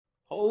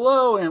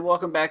Hello and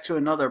welcome back to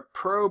another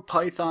Pro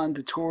Python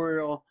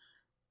tutorial.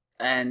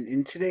 And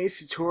in today's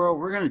tutorial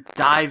we're going to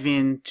dive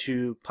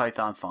into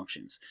Python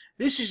functions.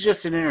 This is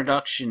just an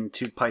introduction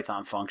to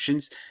Python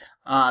functions.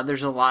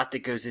 There's a lot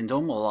that goes into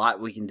them, a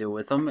lot we can do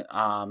with them.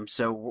 This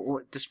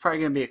is probably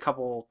going to be a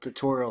couple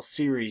tutorial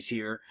series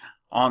here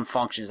on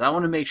functions. I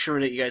want to make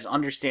sure that you guys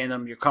understand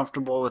them, you're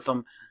comfortable with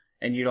them,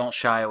 and you don't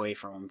shy away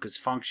from them, because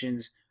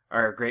functions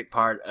are a great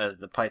part of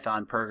the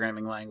Python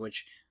programming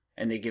language,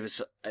 and they give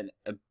us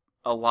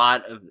a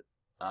lot of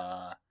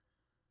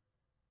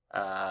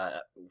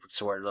what's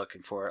the word I'm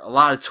looking for? A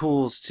lot of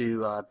tools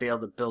to be able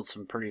to build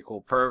some pretty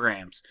cool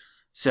programs.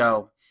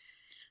 So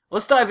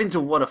let's dive into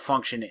what a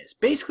function is.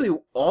 Basically,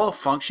 all a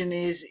function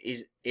is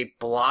a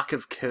block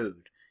of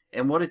code,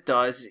 and what it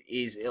does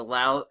is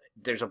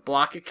there's a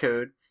block of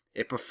code.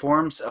 It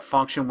performs a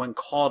function when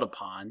called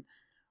upon,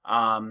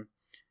 and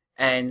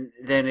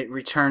then it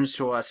returns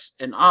to us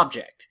an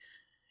object.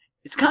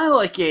 It's kind of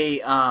like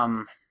a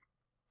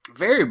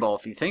variable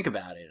if you think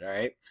about it.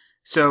 Alright,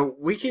 so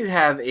we could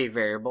have a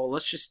variable.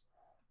 Let's just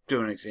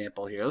do an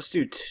example here. Let's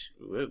do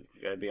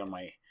gotta be on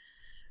my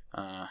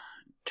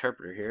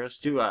interpreter here. Let's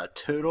do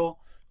total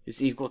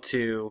is equal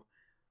to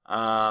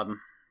 4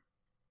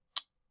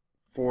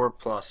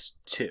 plus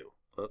 2.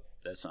 Oh,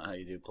 that's not how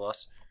you do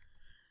plus.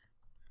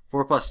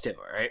 4 plus 2.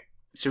 Alright,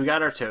 so we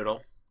got our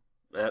total.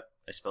 Yep,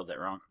 I spelled that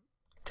wrong.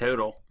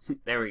 Total.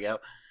 There we go.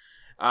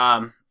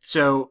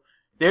 So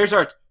there's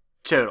our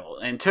total,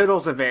 and total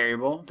is a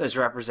variable that's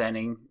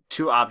representing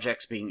two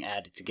objects being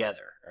added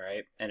together, all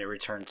right, and it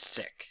returns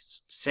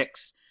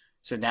 6.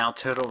 So now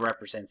total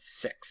represents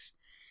 6.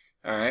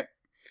 All right,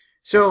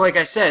 so like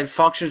I said,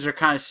 functions are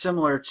kind of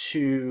similar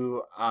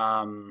to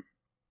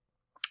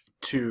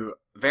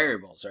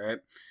variables. All right,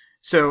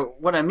 so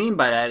what I mean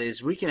by that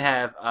is we can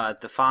have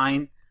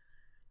define,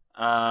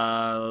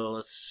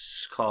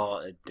 let's call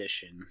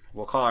addition.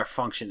 We'll call our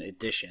function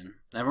addition,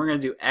 and we're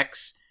going to do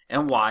x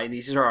and y.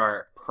 These are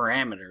our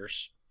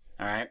parameters.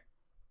 All right,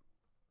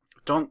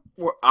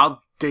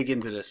 I'll dig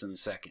into this in a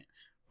second,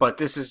 but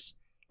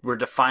we're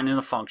defining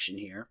a function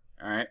here.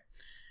 All right,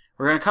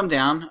 we're going to come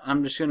down.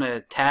 I'm just going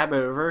to tab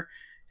over,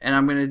 and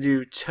I'm going to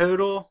do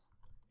total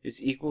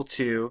is equal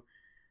to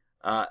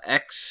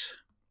x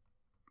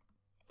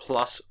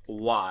plus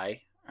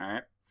y. All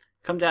right,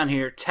 come down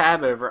here,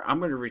 tab over. I'm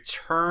going to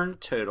return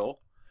total.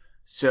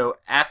 So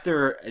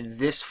after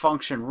this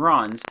function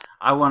runs,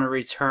 I want to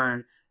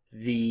return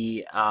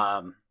the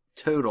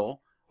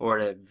total, or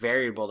the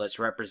variable that's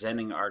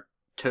representing our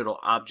total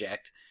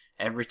object,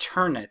 and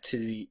return it to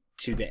the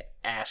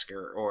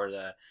asker, or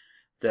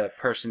the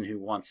person who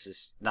wants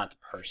this, not the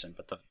person,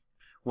 but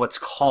what's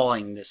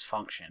calling this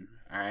function.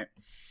 All right,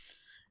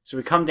 so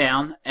we come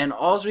down, and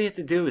all we have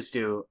to do is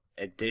do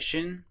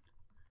addition,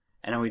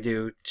 and then we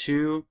do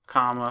 2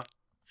 comma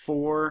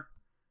 4,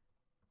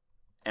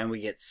 and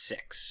we get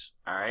 6.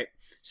 All right,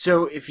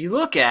 so if you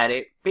look at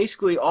it,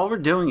 basically all we're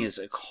doing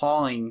is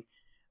calling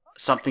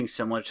something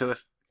similar to a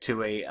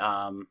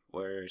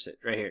where is it?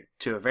 Right here,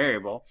 to a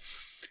variable.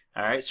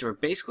 All right, so we're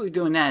basically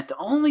doing that. The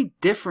only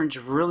difference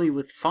really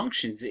with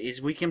functions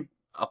is we can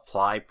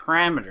apply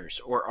parameters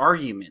or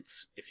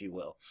arguments, if you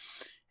will,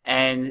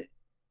 and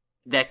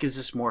that gives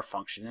us more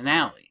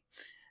functionality.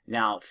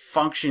 Now,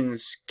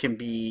 functions can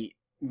be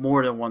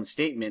more than one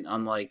statement,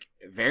 unlike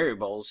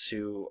variables,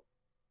 who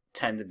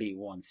tend to be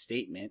one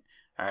statement.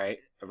 All right,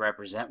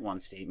 represent one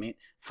statement.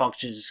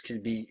 Functions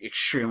can be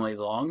extremely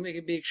long, they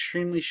can be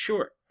extremely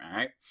short. All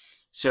right,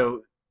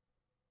 so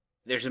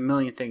there's a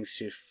million things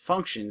to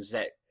functions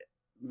that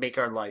make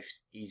our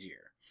lives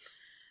easier.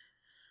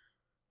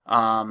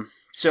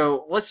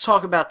 So let's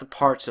talk about the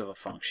parts of a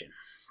function.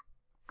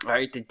 All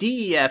right, the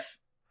DEF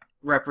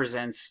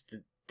represents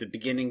the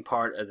beginning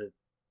part of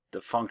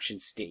the function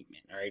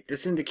statement. All right,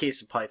 this in the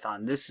case of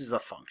Python, this is a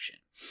function.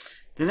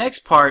 The next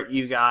part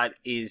you got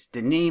is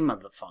the name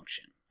of the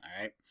function. All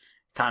right,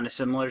 kind of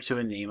similar to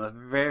a name of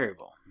a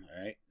variable.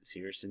 All right, so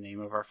here's the name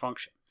of our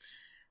function.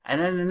 And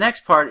then the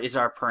next part is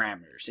our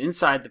parameters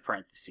inside the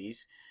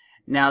parentheses.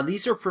 Now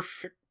these are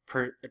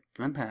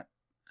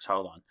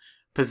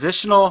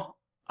positional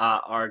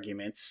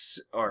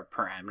arguments or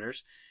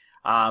parameters.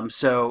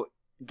 So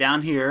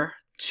down here,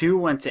 2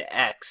 went to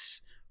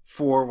x,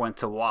 4 went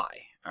to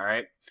y. All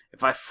right,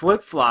 if I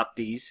flip-flop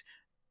these,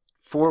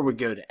 4 would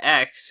go to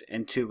x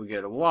and 2 would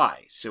go to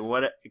y. So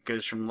it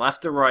goes from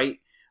left to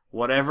right.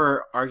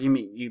 Whatever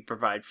argument you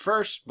provide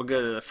first will go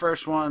to the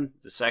first one,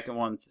 the second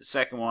one to the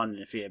second one, and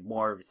if you have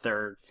more,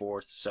 third,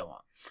 fourth, so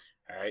on.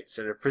 All right,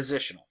 so they're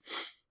positional.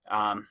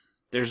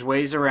 There's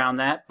ways around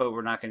that, but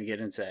we're not going to get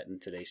into that in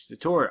today's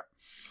tutorial.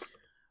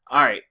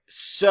 All right,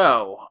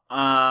 so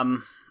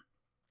don't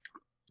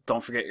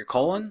forget your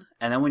colon,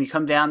 and then when you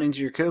come down into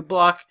your code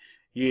block,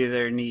 you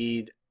either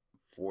need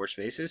 4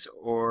 spaces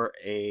or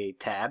a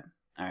tab.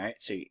 All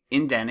right, so you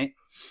indent it.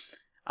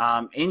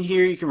 In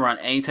here you can run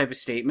any type of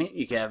statement.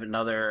 You can have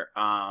another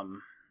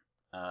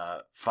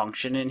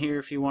function in here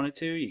if you wanted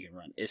to. You can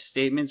run if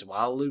statements,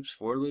 while loops,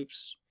 for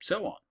loops,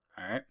 so on.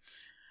 All right.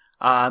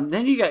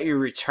 Then you got your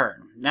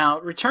return. Now,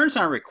 return's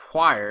not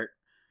required,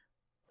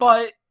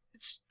 but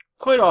it's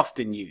quite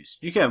often used.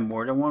 You can have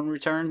more than one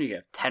return. You can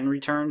have 10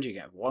 returns. You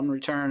can have one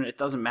return. It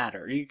doesn't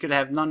matter. You could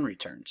have none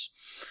returns.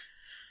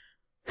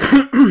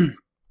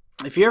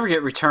 If you ever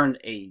get returned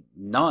a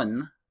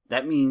none,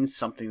 that means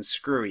something's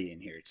screwy in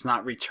here. It's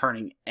not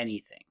returning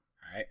anything.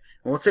 All right.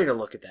 And we'll take a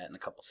look at that in a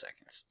couple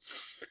seconds.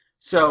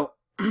 So,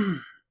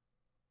 I'm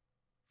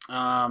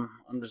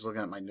just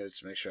looking at my notes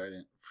to make sure I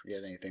didn't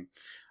forget anything.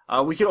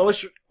 We could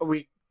always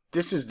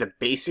this is the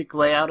basic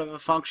layout of a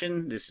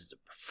function. This is the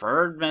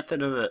preferred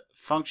method of a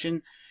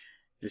function.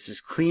 This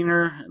is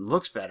cleaner and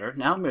looks better.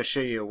 Now I'm going to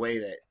show you a way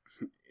that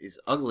is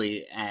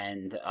ugly,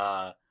 and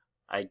I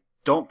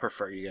don't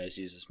prefer you guys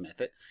use this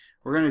method.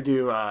 We're going to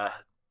do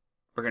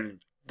we're going to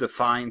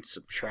define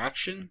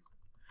subtraction.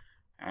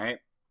 All right,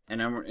 and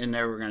then in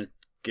there we're going to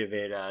give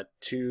it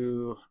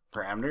two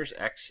parameters,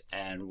 x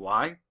and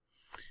y.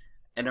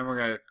 And then we're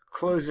going to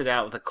close it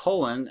out with a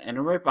colon, and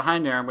then right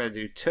behind there I'm going to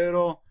do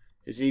total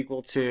is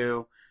equal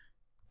to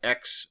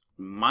x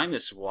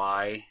minus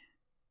y.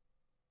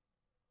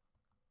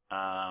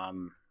 I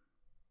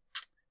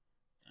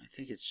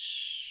think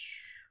it's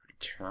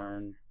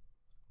return.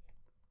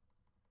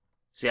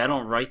 See, I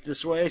don't write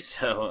this way,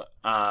 so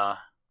I'm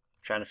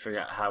trying to figure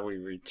out how we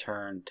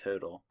return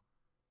total.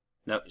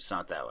 Nope, it's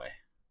not that way.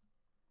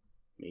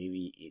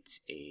 Maybe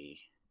it's a...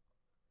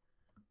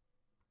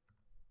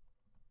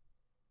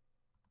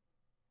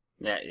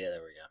 Yeah,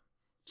 there we go.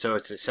 So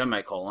it's a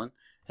semicolon,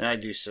 and I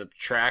do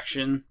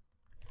subtraction,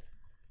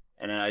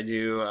 and then I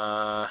do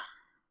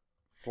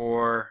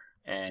 4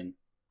 and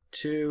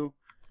 2,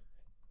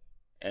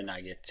 and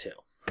I get 2.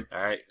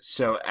 All right.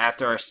 So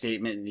after our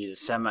statement, we need a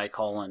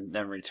semicolon,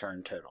 then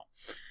return total.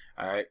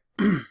 All right.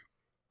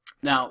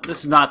 Now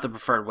this is not the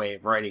preferred way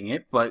of writing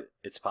it, but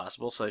it's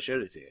possible, so I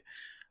showed it to you.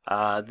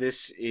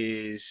 This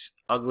is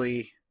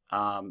ugly,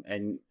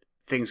 and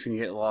things can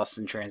get lost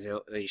in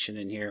translation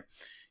in here.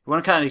 We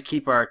want to kind of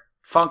keep our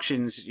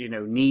functions,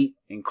 neat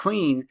and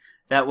clean.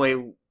 That way,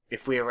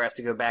 if we ever have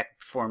to go back and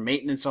perform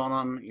maintenance on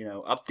them,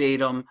 update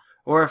them,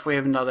 or if we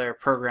have another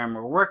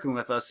programmer working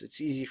with us,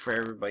 it's easy for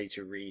everybody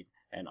to read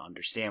and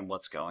understand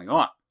what's going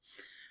on.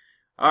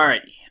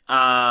 Alrighty,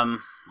 I'll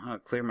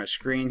clear my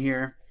screen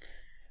here.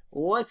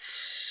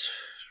 Let's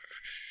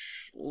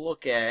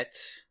look at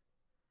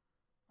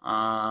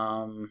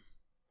how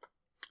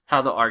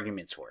the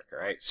arguments work.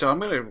 Alright, so I'm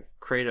going to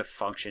create a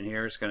function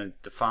here. It's going to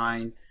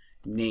define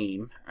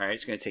name. Alright,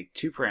 it's going to take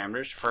two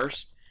parameters,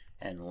 first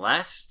and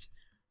last.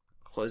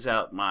 Close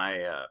out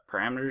my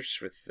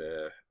parameters with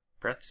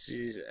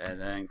parentheses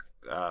and then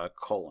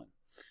colon.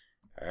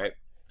 Alright,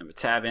 I'm going to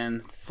tab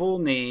in full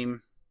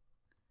name,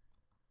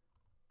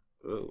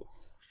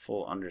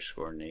 full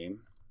underscore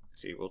name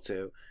is equal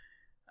to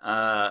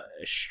a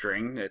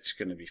string that's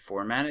going to be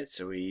formatted,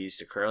 so we use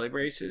the curly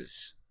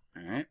braces.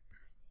 Alright,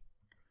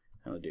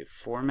 and we'll do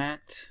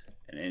format,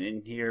 and then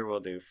in here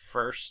we'll do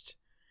first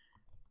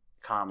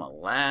comma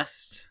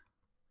last.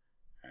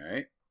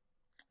 Alright,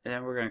 and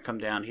then we're going to come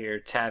down here,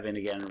 tab in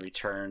again, and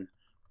return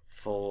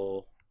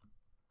full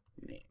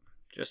name,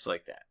 just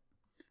like that.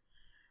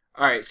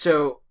 Alright,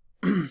 so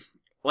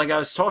like I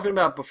was talking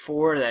about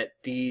before, that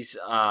these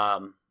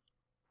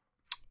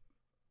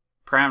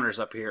parameters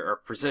up here are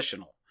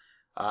positional,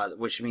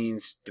 which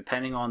means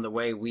depending on the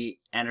way we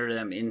enter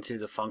them into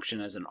the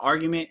function as an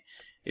argument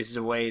is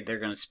the way they're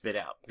going to spit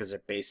out, because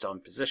they're based on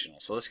positional.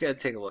 So let's go ahead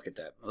and take a look at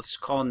that. Let's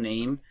call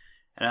name,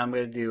 and I'm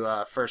going to do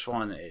first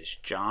one is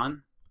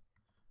John.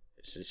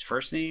 This is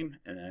first name,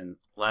 and then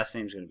last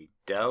name is going to be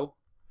Doe,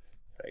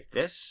 like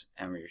this,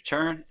 and we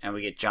return, and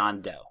we get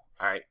John Doe.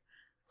 Alright,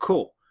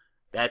 cool.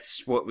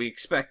 That's what we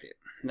expected.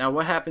 Now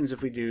what happens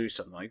if we do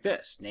something like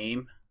this?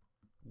 Name,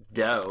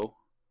 Doe,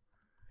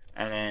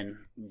 and then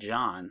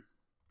John.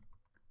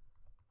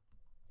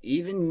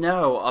 Even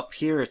though up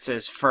here it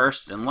says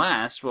first and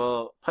last,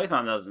 well,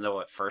 Python doesn't know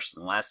what first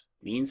and last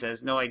means. It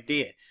has no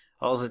idea.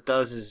 All it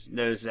does is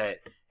knows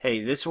that,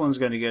 hey, this one's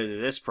going to go to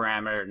this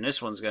parameter, and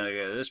this one's going to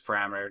go to this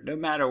parameter, no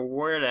matter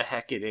where the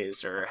heck it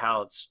is or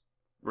how it's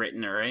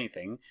written or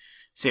anything.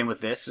 Same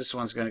with this. This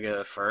one's going to go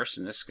to first,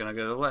 and this is going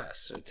to go to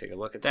last. So take a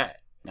look at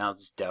that. Now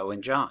it's Doe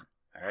and John.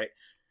 All right.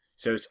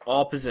 So it's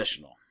all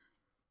positional.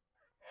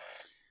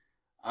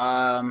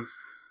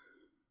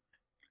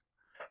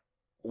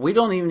 We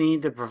don't even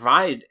need to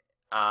provide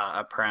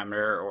a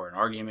parameter or an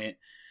argument.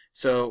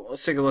 So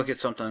let's take a look at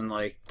something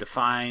like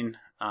define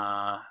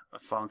a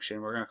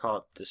function. We're going to call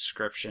it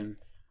description.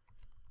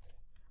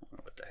 I don't know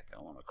what the heck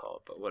I want to call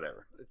it, but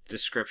whatever.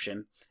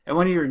 Description. And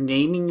when you're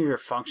naming your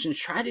functions,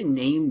 try to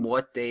name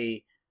what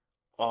they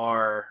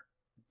are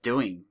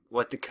doing,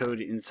 what the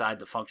code inside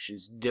the function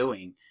is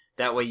doing.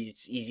 That way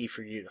it's easy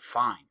for you to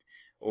find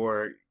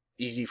or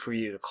easy for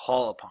you to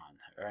call upon.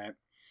 All right.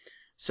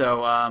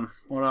 So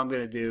what I'm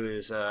going to do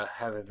is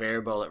have a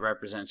variable that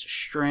represents a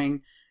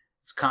string,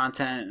 its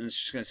content, and it's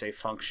just going to say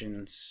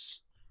functions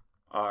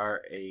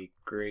are a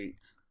great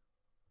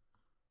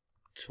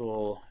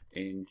tool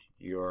in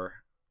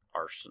your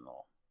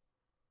arsenal.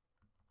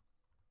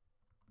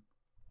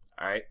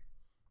 Alright,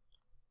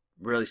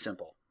 really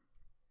simple.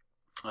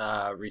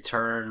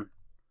 Return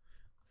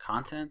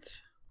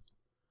content.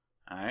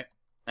 Alright.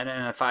 And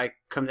then if I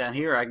come down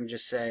here, I can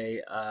just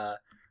say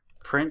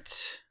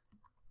print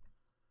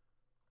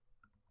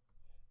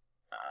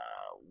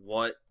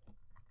what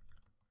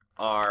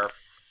are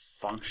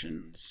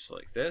functions,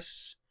 like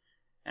this.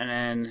 And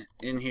then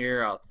in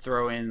here, I'll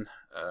throw in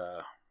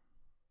a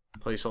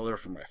placeholder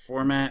for my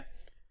format.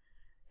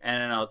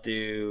 And then I'll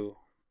do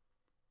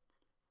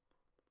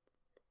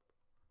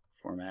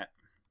format.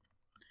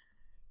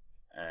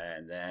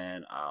 And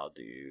then I'll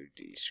do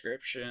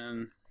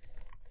description.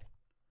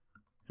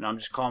 And I'm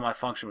just calling my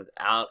function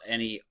without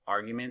any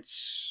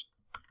arguments.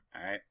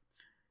 Alright.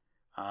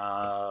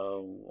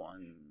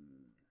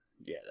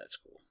 Yeah, that's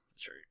cool.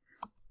 That's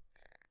right.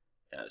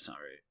 Yeah, that's not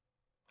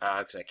right.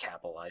 Because I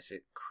capitalized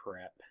it.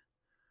 Crap.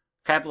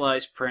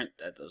 Capitalize print,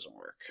 that doesn't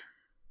work.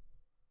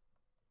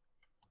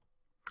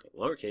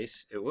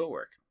 Lowercase, it will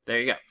work. There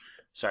you go.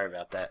 Sorry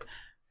about that.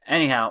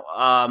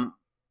 Anyhow,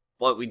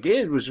 what we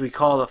did was we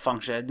called a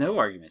function that had no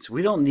arguments.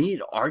 We don't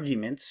need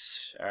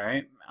arguments,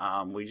 alright?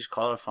 We just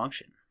call it a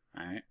function,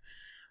 alright?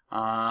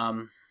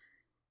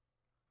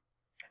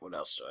 What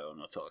else do I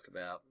want to talk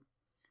about?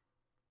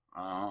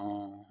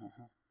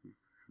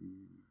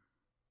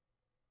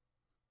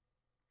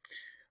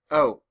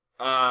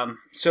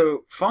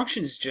 So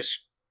functions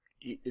just,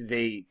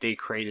 they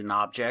create an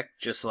object,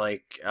 just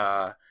like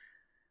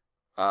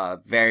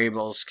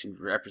variables can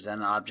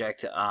represent an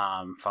object.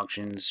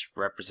 Functions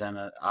represent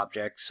an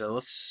object. So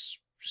let's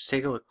just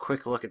take a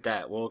quick look at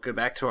that. We'll go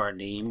back to our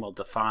name. We'll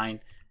define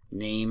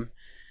name,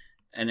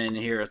 and then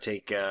here I'll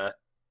take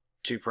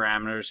two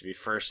parameters to be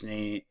first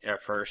name,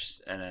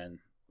 first, and then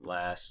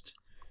last.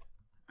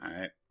 All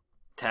right.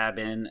 Tab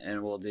in,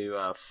 and we'll do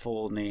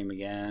full name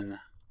again.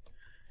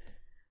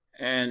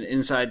 And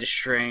inside the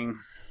string,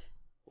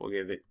 we'll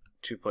give it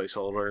two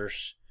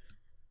placeholders.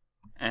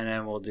 And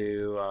then we'll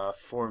do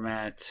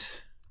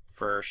format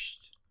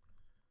first,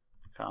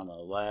 comma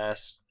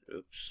last,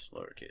 oops,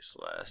 lowercase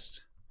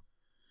last.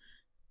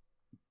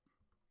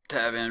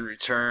 Tab in,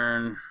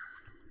 return,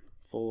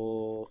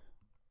 full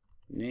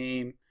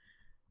name,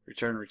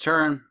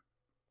 return.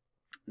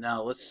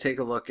 Now let's take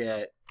a look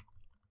at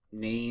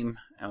name,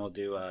 and we'll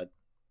do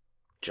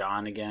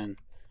John again.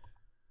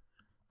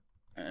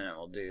 And then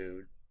we'll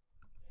do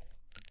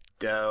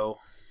Doe.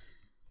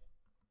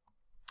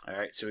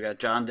 Alright, so we got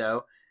John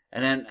Doe.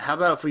 And then how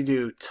about if we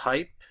do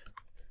type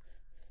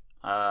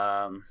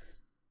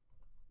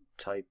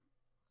type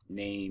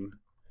name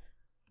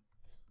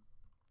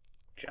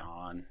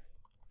John,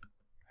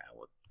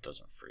 what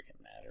doesn't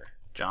freaking matter,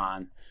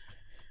 John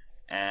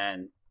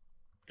and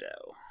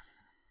Doe.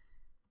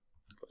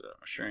 Put that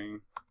on a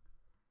string.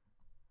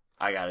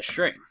 I got a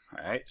string.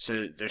 Alright,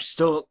 so there's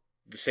still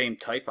the same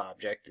type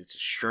object, it's a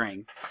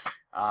string.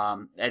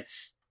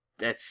 That's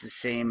the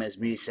same as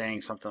me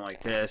saying something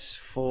like this,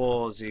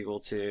 full is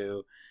equal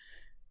to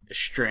a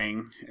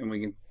string, and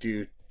we can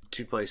do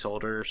two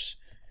placeholders,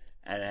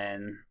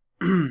 and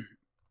then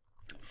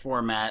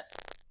format,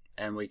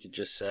 and we could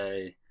just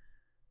say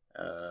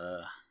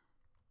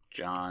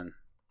John,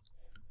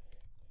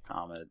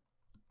 comma,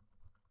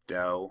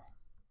 Doe,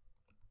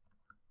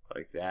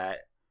 like that,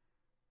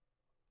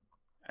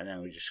 and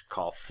then we just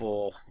call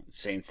full,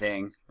 same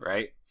thing,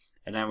 right?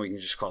 And then we can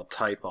just call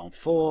type on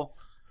full.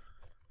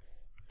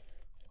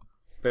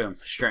 Boom,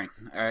 string.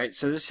 Alright,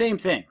 so the same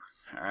thing.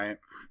 Alright.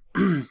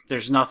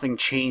 There's nothing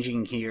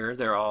changing here.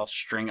 They're all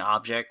string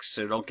objects,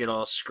 so don't get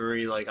all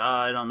screwy like,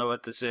 I don't know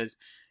what this is.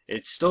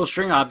 It's still a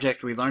string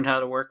object. We learned how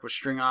to work with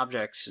string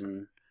objects,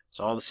 and it's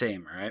all the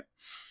same, alright?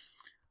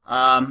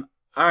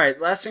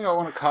 Alright, last thing I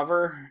want to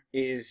cover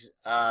is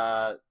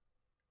the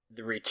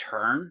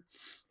return.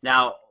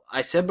 Now,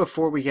 I said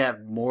before we can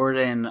have more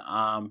than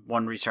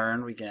one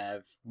return. We can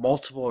have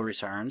multiple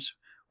returns.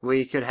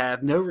 We could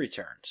have no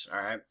returns,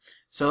 alright?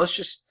 So let's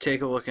just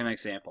take a look at an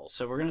example.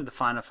 So we're going to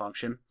define a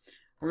function.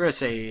 We're going to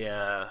say,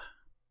 I'll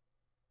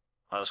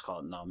just call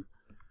it num.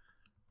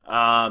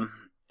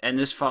 And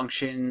this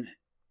function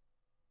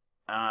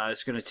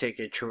is going to take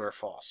a true or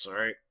false,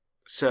 alright?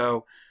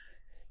 So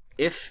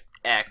if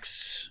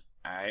x,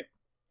 alright,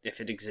 if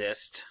it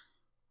exists,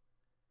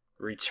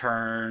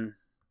 return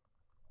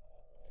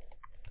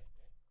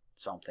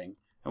something.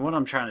 And what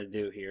I'm trying to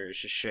do here is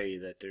just show you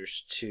that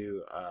there's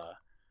two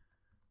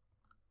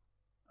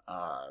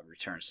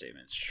return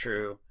statements,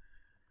 true,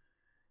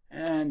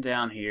 and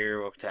down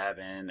here we'll tab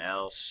in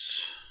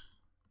else,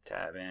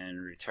 tab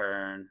in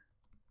return,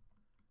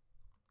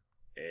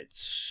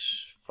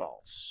 it's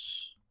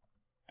false.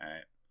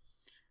 Alright,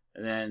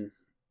 and then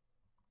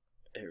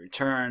hit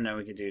return, then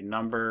we can do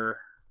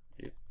number,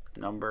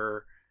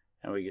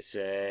 and we can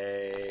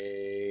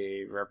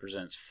say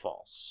represents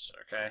false.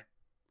 Okay,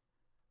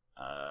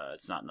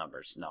 it's not number,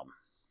 it's num.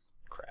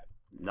 Crap,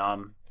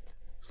 num,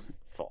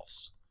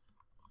 false.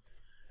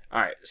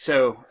 Alright,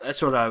 so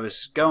that's what I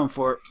was going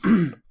for.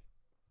 You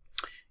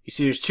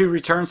see there's two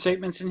return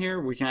statements in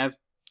here. We can have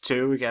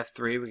 2, we can have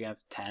 3, we can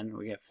have 10,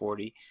 we can have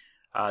 40.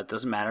 It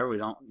doesn't matter, we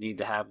don't need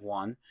to have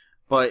one.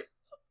 But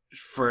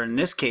for in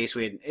this case,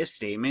 we had an if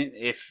statement.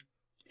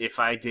 If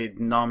I did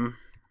num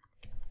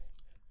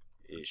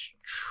is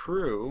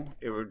true,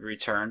 it would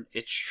return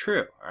it's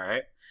true. All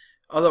right.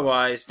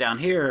 Otherwise, down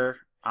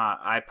here,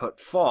 I put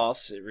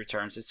false. It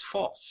returns it's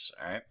false.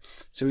 All right.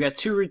 So we got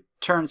two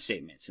return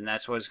statements, and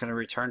that's what it's going to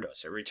return to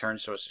us. It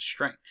returns to us a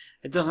string.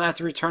 It doesn't have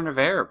to return a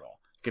variable.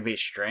 It could be a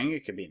string.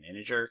 It could be an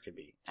integer. It could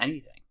be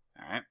anything.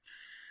 All right.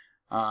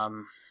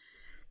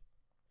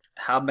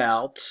 How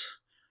about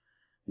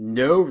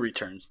no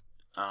return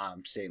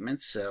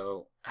statements?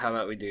 So how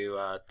about we do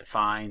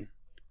define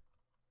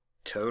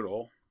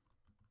total.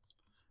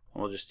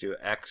 We'll just do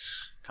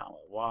x comma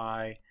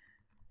y,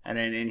 and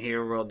then in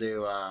here we'll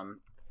do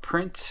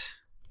print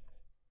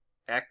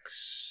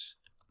x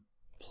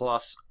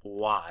plus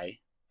y.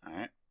 All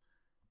right.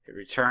 Hit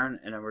return,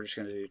 and then we're just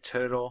going to do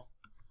total.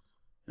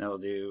 And then we'll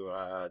do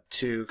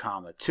 2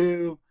 comma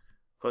 2.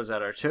 Close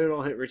out our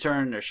total. Hit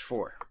return. There's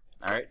 4.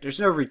 All right. There's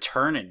no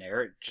return in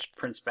there. It just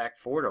prints back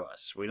 4 to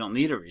us. We don't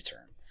need a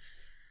return.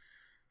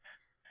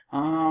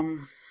 All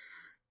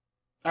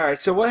right.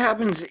 So what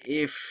happens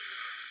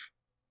if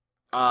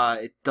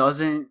it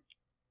doesn't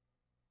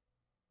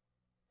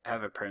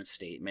have a print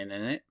statement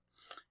in it,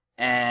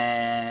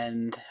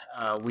 and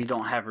we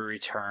don't have a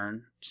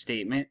return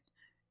statement?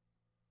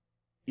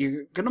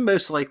 You're going to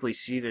most likely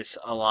see this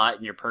a lot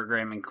in your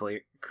programming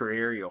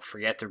career. You'll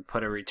forget to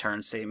put a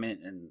return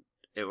statement, and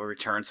it will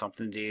return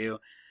something to you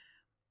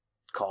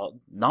called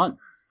none.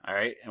 All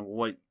right, and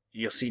what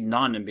you'll see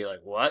none and be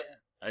like, what?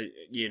 I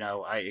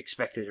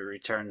expected it to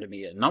return to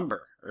me a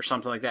number or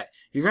something like that.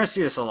 You're going to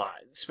see this a lot,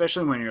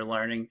 especially when you're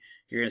learning.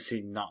 You're going to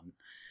see none.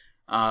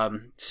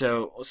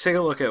 So let's take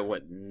a look at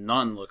what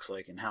none looks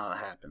like and how it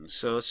happens.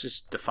 So let's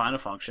just define a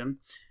function,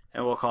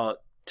 and we'll call it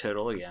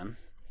total again.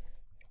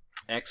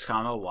 X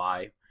comma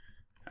y.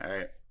 All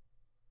right.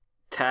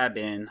 Tab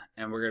in,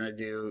 and we're going to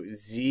do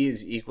z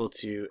is equal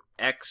to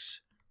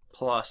x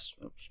plus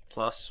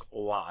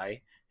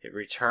y. Hit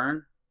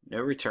return. No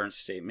return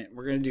statement.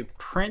 We're going to do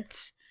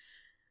print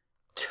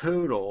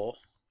total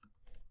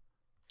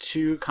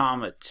 2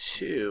 comma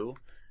 2,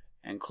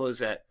 and close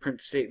that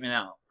print statement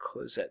out.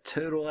 Close that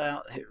total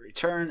out. Hit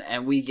return,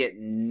 and we get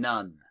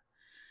none.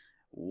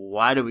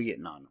 Why do we get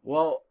none?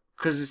 Well,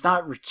 because it's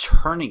not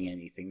returning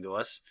anything to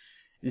us.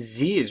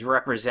 Z is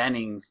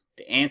representing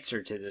the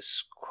answer to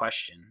this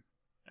question,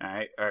 all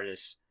right, or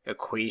this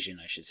equation,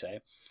 I should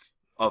say,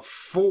 of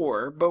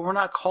 4, but we're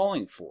not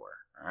calling 4,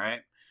 all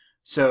right?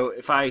 So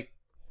if I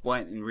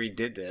went and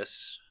redid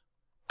this,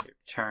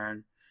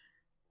 return,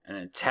 and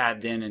then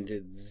tabbed in and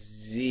did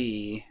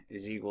Z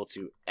is equal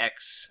to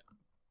X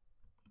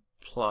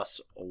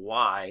plus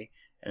Y,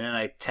 and then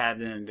I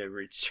tabbed in to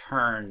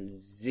return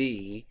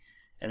Z,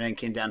 and then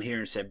came down here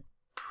and said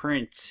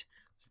print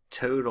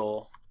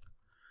total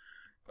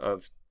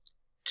of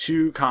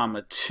 2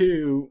 comma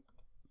 2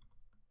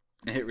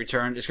 and hit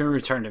return, it's going to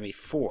return to me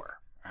 4.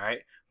 All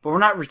right, but we're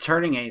not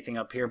returning anything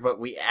up here, but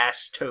we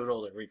asked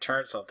total to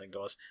return something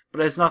to us,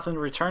 but it has nothing to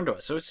return to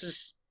us, so it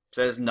just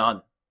says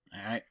none.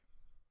 All right,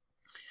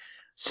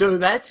 so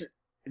that's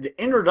the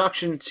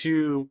introduction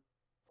to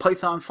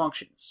Python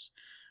functions.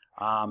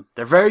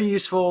 They're very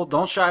useful.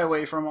 Don't shy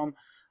away from them.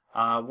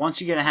 Once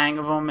you get a hang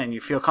of them and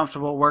you feel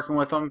comfortable working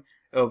with them,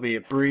 it'll be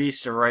a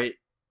breeze to write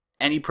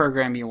any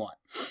program you want.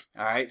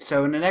 Alright,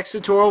 so in the next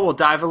tutorial we'll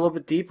dive a little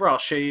bit deeper. I'll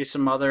show you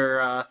some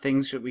other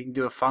things that we can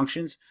do with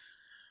functions.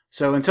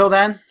 So until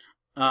then,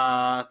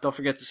 don't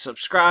forget to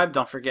subscribe,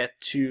 don't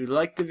forget to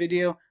like the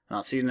video, and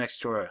I'll see you in the next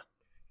tutorial.